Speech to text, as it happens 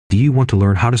Do you want to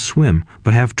learn how to swim,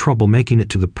 but have trouble making it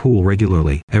to the pool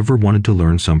regularly? Ever wanted to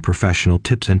learn some professional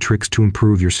tips and tricks to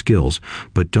improve your skills,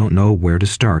 but don't know where to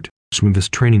start?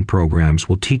 SwimVest training programs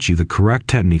will teach you the correct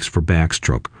techniques for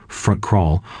backstroke, front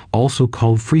crawl, also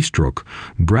called freestroke,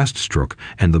 breaststroke,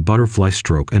 and the butterfly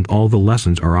stroke, and all the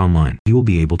lessons are online. You will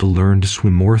be able to learn to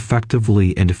swim more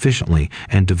effectively and efficiently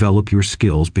and develop your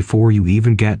skills before you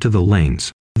even get to the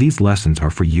lanes. These lessons are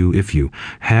for you if you,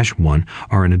 #1,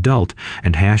 are an adult,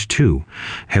 and #2,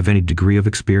 have any degree of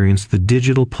experience. The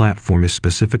digital platform is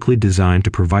specifically designed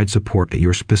to provide support at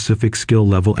your specific skill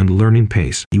level and learning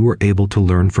pace. You are able to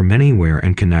learn from anywhere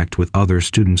and connect with other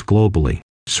students globally.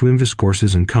 SwimVest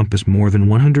courses encompass more than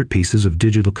 100 pieces of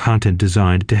digital content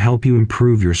designed to help you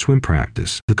improve your swim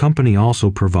practice. The company also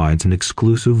provides an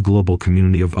exclusive global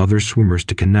community of other swimmers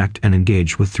to connect and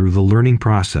engage with through the learning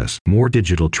process. More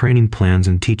digital training plans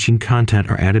and teaching content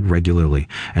are added regularly,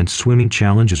 and swimming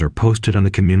challenges are posted on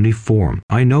the community forum.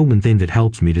 I know one thing that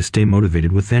helps me to stay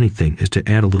motivated with anything is to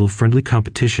add a little friendly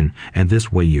competition, and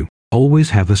this way you always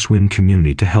have a swim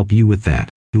community to help you with that.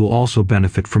 You will also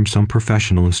benefit from some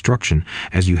professional instruction,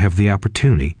 as you have the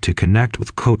opportunity to connect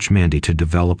with Coach Mandy to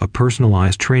develop a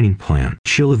personalized training plan.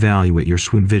 She'll evaluate your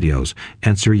swim videos,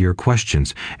 answer your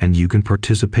questions, and you can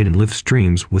participate in live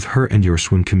streams with her and your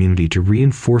swim community to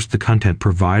reinforce the content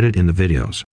provided in the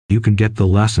videos. You can get the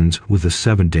lessons with a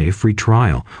 7-day free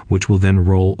trial, which will then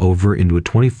roll over into a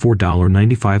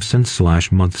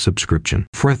 $24.95/month subscription.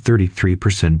 For a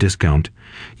 33% discount,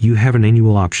 you have an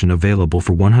annual option available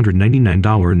for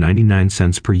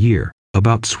 $199.99 per year.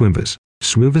 About SwimVest.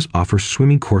 SwimVest offers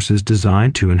swimming courses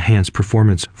designed to enhance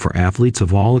performance for athletes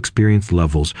of all experience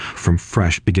levels, from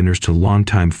fresh beginners to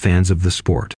longtime fans of the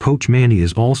sport. Coach Mandy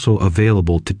is also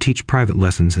available to teach private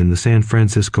lessons in the San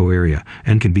Francisco area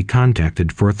and can be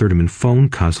contacted for a 30-minute phone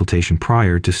consultation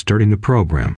prior to starting the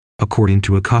program. According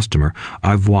to a customer,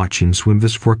 I've watching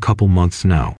SwimVest for a couple months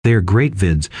now. They are great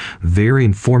vids, very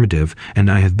informative, and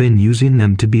I have been using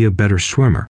them to be a better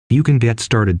swimmer. You can get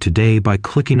started today by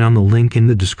clicking on the link in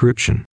the description.